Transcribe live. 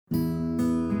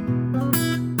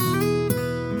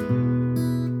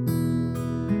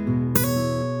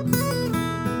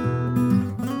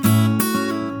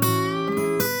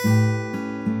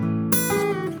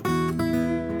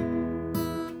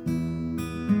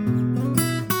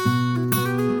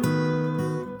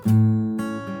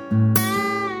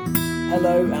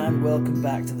Hello and welcome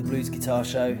back to the Blues Guitar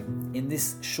Show. In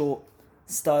this short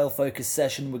style focused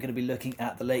session we're going to be looking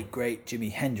at the late great Jimi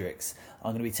Hendrix.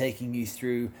 I'm going to be taking you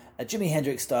through a Jimi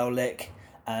Hendrix style lick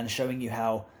and showing you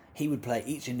how he would play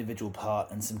each individual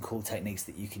part and some cool techniques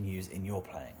that you can use in your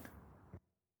playing.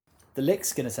 The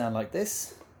lick's going to sound like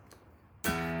this.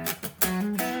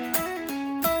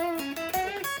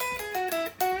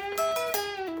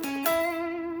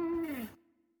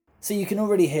 So you can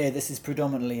already hear this is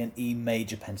predominantly an E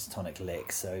major pentatonic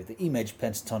lick. So the E major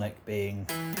pentatonic being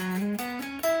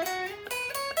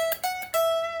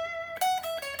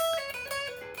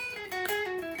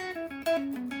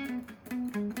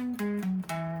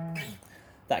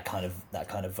that kind of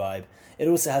vibe. It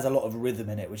also has a lot of rhythm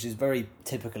in it, which is very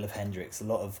typical of Hendrix. A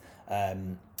lot of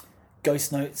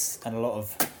ghost notes and a lot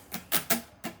of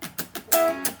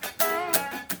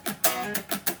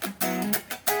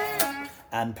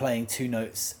and playing two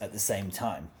notes at the same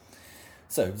time.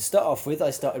 So to start off with, I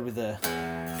started with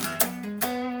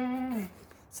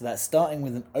so that's starting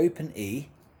with an open E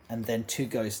and then two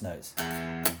ghost notes.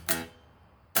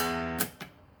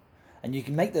 And you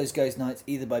can make those ghost notes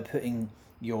either by putting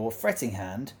your fretting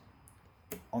hand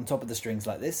on top of the strings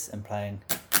like this and playing,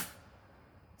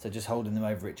 so just holding them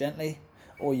over it gently,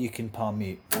 or you can palm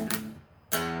mute.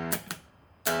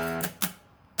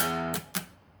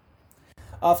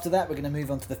 After that, we're going to move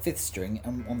on to the 5th string,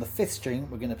 and on the 5th string,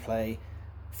 we're going to play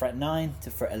fret 9 to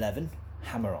fret 11,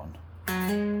 hammer on.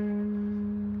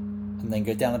 And then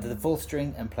go down onto the 4th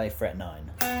string and play fret 9.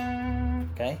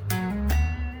 Okay?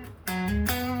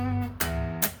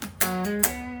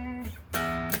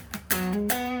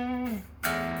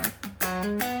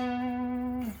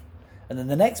 And then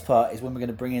the next part is when we're going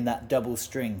to bring in that double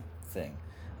string thing.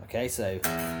 Okay, so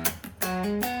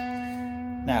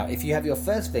now if you have your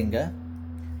first finger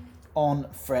on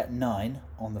fret 9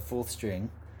 on the 4th string,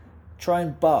 try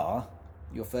and bar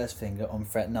your first finger on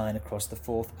fret 9 across the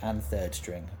 4th and 3rd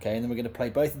string. Okay, and then we're going to play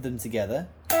both of them together.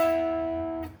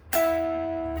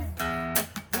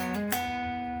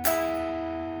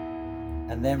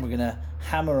 And then we're going to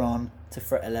hammer on to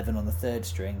fret 11 on the 3rd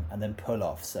string and then pull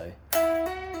off. So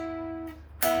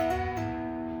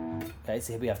okay,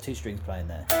 so here we have two strings playing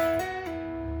there.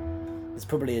 There's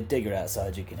probably a digger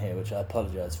outside you can hear, which I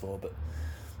apologise for, but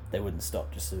they wouldn't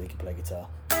stop just so we could play guitar.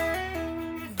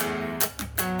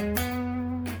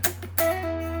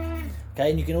 Okay,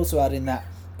 and you can also add in that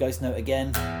ghost note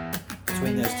again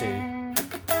between those two.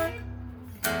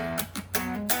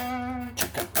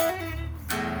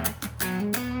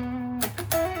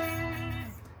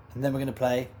 And then we're going to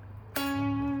play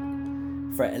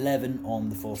fret 11 on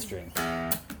the 4th string.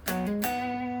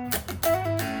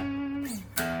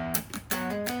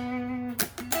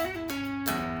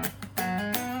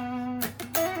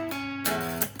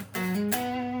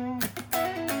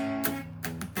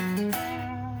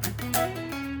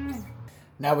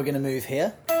 Now we're going to move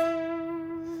here.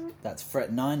 That's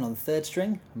fret 9 on the 3rd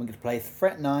string. And we're going to play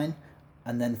fret 9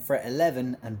 and then fret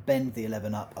 11 and bend the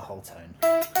 11 up a whole tone.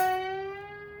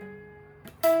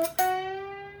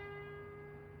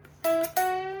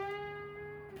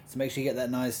 So make sure you get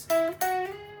that nice.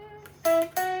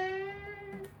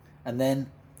 And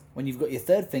then when you've got your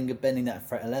 3rd finger bending that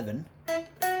fret 11,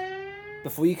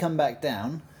 before you come back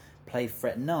down, play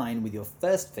fret 9 with your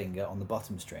 1st finger on the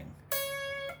bottom string.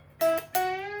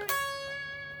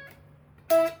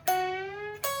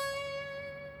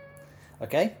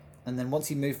 Okay, and then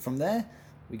once you move from there,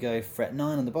 we go fret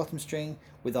 9 on the bottom string.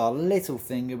 With our little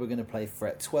finger, we're going to play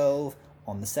fret 12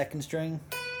 on the 2nd string.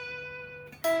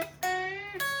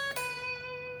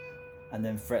 And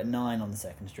then fret 9 on the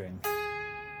 2nd string.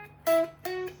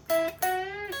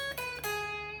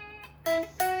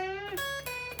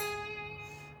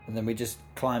 And then we just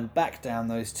climb back down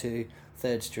those two,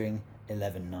 3rd string,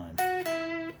 11, 9.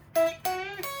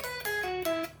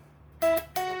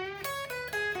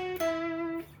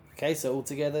 Okay, so all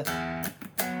together.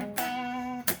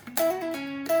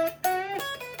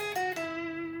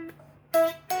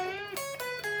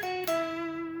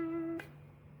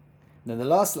 Then the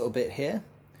last little bit here,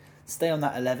 stay on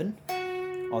that 11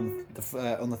 on the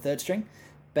 3rd string,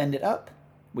 bend it up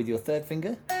with your 3rd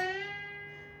finger,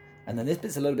 and then this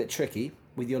bit's a little bit tricky.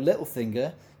 With your little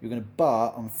finger, you're going to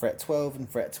bar on fret 12 and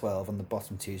fret 12 on the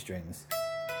bottom two strings.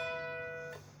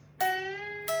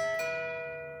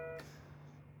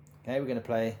 Okay, we're going to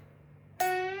play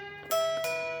and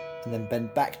then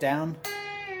bend back down.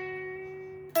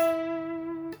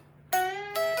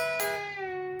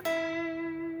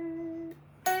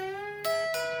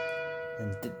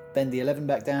 Then bend the 11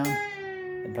 back down,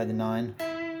 then play the 9,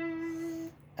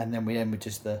 and then we end with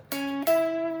just the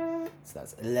So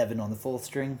that's 11 on the 4th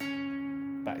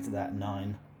string, back to that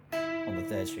 9 on the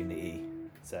 3rd string, the E.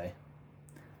 So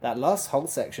that last whole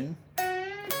section,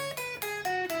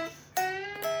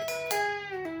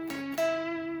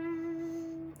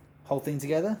 whole thing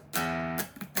together.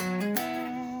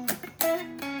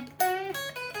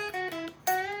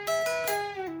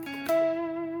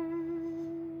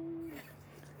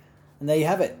 And there you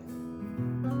have it.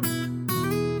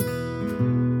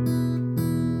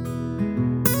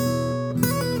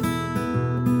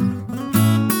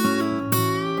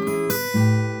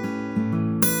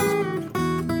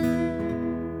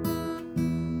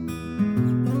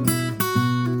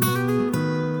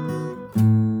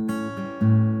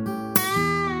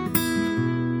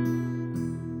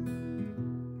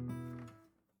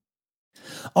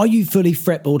 Are you fully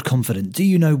fretboard confident? Do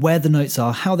you know where the notes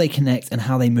are, how they connect, and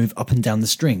how they move up and down the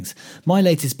strings? My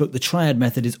latest book, The Triad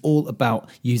Method, is all about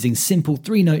using simple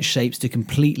 3-note shapes to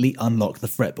completely unlock the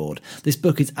fretboard. This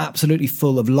book is absolutely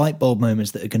full of light bulb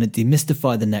moments that are going to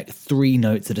demystify the neck 3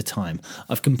 notes at a time.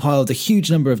 I've compiled a huge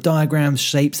number of diagrams,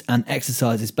 shapes, and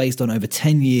exercises based on over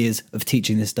 10 years of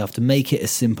teaching this stuff to make it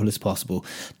as simple as possible.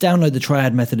 Download The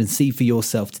Triad Method and see for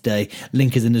yourself today.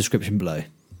 Link is in the description below.